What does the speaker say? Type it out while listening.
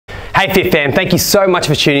Hey Fit Fam, thank you so much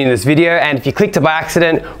for tuning in this video, and if you clicked it by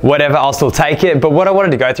accident, whatever, I'll still take it. But what I wanted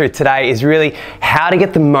to go through today is really how to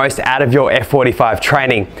get the most out of your F45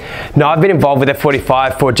 training. Now, I've been involved with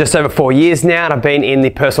F45 for just over 4 years now, and I've been in the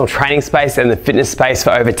personal training space and the fitness space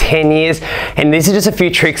for over 10 years. And these are just a few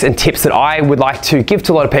tricks and tips that I would like to give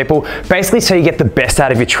to a lot of people, basically so you get the best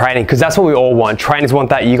out of your training, because that's what we all want. Trainers want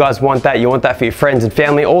that, you guys want that, you want that for your friends and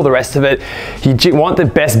family, all the rest of it. You want the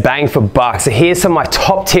best bang for buck. So here's some of my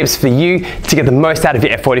top tips for you to get the most out of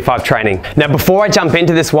your F45 training. Now, before I jump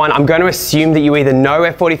into this one, I'm going to assume that you either know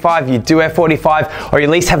F45, you do F45, or you at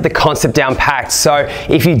least have the concept down packed. So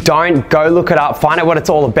if you don't, go look it up, find out what it's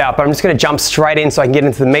all about. But I'm just going to jump straight in so I can get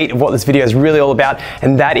into the meat of what this video is really all about,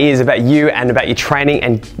 and that is about you and about your training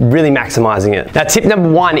and really maximizing it. Now, tip number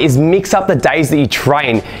one is mix up the days that you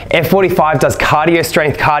train. F45 does cardio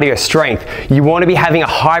strength. You want to be having a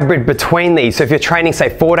hybrid between these. So if you're training,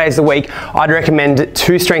 say 4 days a week, I'd recommend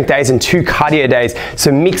 2 strength days and 2 cardio days.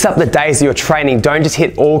 So mix up the days that you're training. Don't just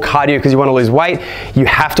hit all cardio because you want to lose weight. You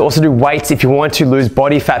have to also do weights if you want to lose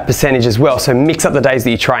body fat percentage as well. So mix up the days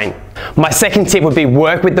that you train. My second tip would be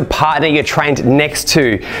work with the partner you're trained next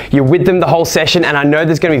to. You're with them the whole session, and I know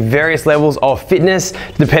there's going to be various levels of fitness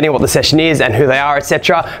depending on what the session is and who they are,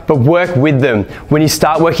 etc. But work with them. When you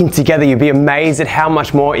start working together, you'll be amazed at how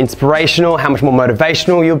much more inspirational, how much more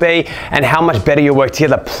motivational you'll be, and how much better you'll work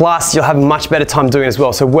together. Plus, you'll have a much better time doing it as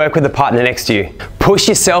well. So work with the partner next to you. Push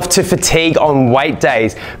yourself to fatigue on weight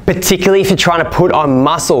days, particularly if you're trying to put on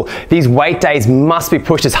muscle. These weight days must be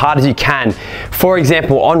pushed as hard as you can. For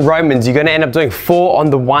example, on Romans, you're going to end up doing 4 on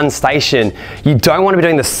the 1 station. You don't want to be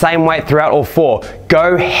doing the same weight throughout all 4.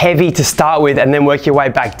 Go heavy to start with and then work your way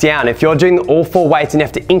back down. If you're doing all 4 weights and you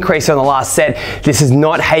have to increase on the last set, this is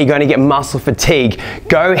not how you're going to get muscle fatigue.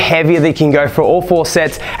 Go heavier than you can go for all 4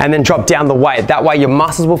 sets and then drop down the weight. That way your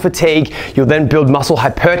muscles will fatigue. You'll then build muscle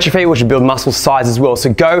hypertrophy, which will build muscle size as well.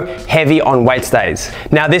 So go heavy on weight days.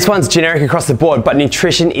 Now, this one's generic across the board, but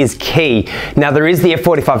nutrition is key. Now, there is the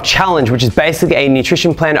F45 challenge, which is basically a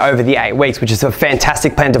nutrition plan over the 8 weeks, which is a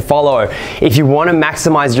fantastic plan to follow. If you want to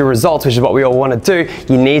maximize your results, which is what we all want to do,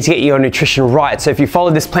 you need to get your nutrition right. So if you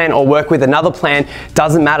follow this plan or work with another plan,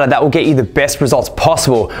 doesn't matter, that will get you the best results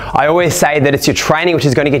possible. I always say that it's your training which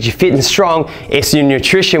is going to get you fit and strong, it's your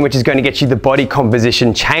nutrition which is going to get you the body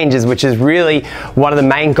composition changes, which is really one of the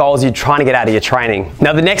main goals you're trying to get out of your training.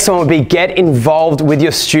 Now, the next one would be get involved with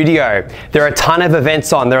your studio. There are a ton of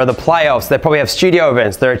events on, there are the playoffs, they probably have studio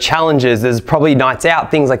events, there are challenges, there's probably nights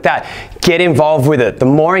out, things like that. Get involved with it. The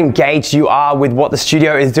more engaged you are with what the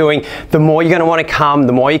studio is doing, the more you're going to want to come.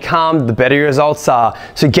 The more you come, the better your results are.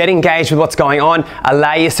 So get engaged with what's going on.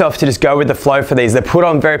 Allow yourself to just go with the flow for these. They're put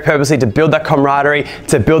on very purposely to build that camaraderie,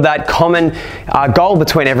 to build that common goal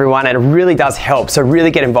between everyone, and it really does help. So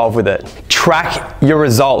really get involved with it. Track your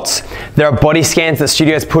results. There are body scans that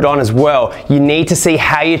studios put on as well. You need to see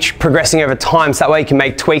how you're progressing over time, so that way you can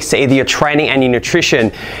make tweaks to either your training and your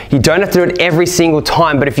nutrition. You don't have to do it every single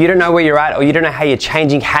time, but if you don't know where you're at or you don't know how you're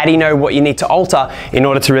changing, how do you know what you need to alter in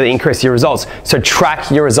order to really increase your results? So track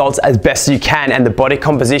your results as best as you can, and the body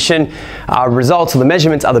composition results or the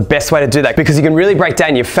measurements are the best way to do that, because you can really break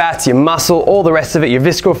down your fats, your muscle, all the rest of it, your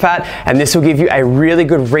visceral fat, and this will give you a really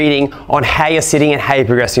good reading on how you're sitting and how you're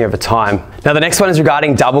progressing over time. Now, the next one is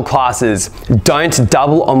regarding double classes. Don't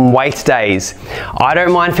double on weight days. I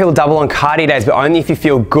don't mind if people double on cardio days, but only if you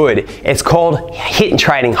feel good. It's called HIIT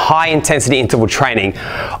training, high intensity interval training.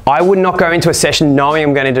 I would not go into a session knowing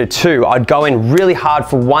I'm going to do 2. I'd go in really hard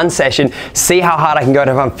for 1 session, see how hard I can go. And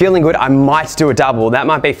if I'm feeling good, I might do a double. That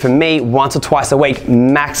might be for me 1 or 2 a week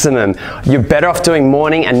maximum. You're better off doing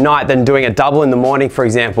morning and night than doing a double in the morning, for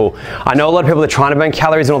example. I know a lot of people are trying to burn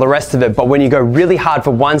calories and all the rest of it, but when you go really hard for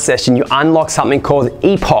 1 session, you unlock something called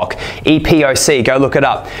EPOC, E-P-O-C, go look it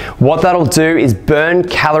up. What that'll do is burn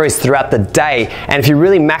calories throughout the day, and if you're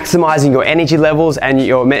really maximizing your energy levels and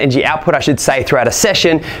your energy output, I should say, throughout a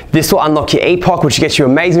session, this will unlock your EPOC, which gets you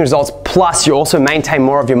amazing results, plus you also maintain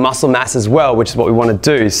more of your muscle mass as well, which is what we want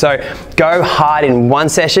to do. So go hard in 1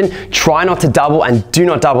 session, try not to double, and do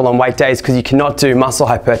not double on weight days, because you cannot do muscle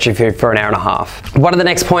hypertrophy for an hour and a half. One of the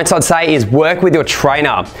next points I'd say is work with your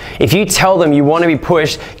trainer. If you tell them you want to be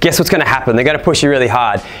pushed, guess what's going to happen? They're going to push you really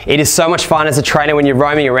hard. It is so much fun as a trainer when you're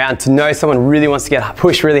roaming around to know someone really wants to get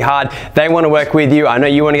pushed really hard. They want to work with you. I know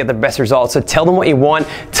you want to get the best results. So tell them what you want,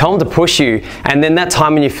 tell them to push you. And then that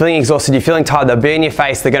time when you're feeling exhausted, you're feeling tired, they'll be in your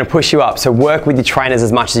face, they're going to push you up. So work with your trainers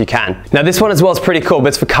as much as you can. Now, this one as well is pretty cool, but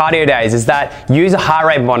it's for cardio days, is that use a heart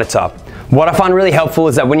rate monitor. What I find really helpful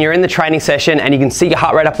is that when you're in the training session and you can see your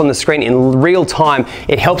heart rate up on the screen in real time,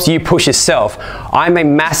 it helps you push yourself. I'm a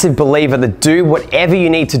massive believer that do whatever you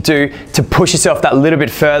need to do to push yourself that little bit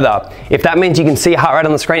further. If that means you can see your heart rate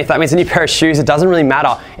on the screen, if that means a new pair of shoes, it doesn't really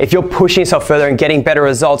matter. If you're pushing yourself further and getting better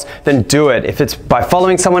results, then do it. If it's by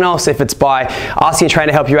following someone else, if it's by asking a trainer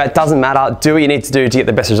to help you out, it doesn't matter. Do what you need to do to get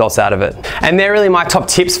the best results out of it. And they're really my top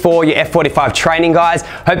tips for your F45 training, guys.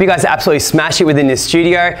 Hope you guys absolutely smash it within this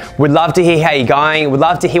studio. Would love to hear how you're going. Would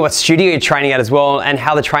love to hear what studio you're training at as well, and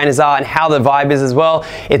how the trainers are and how the vibe is as well.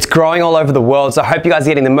 It's growing all over the world, so I hope you guys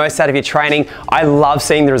are getting the most out of your training. I love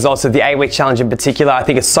seeing the results of the 8-week challenge in particular. I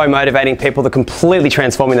think it's so motivating. People that completely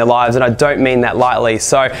transforming their lives, and I don't mean that lightly.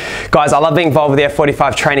 So guys, I love being involved with the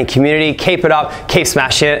F45 training community. Keep it up, keep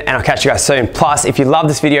smashing it, and I'll catch you guys soon. Plus, if you love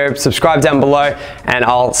this video, subscribe down below, and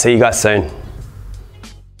I'll see you guys soon.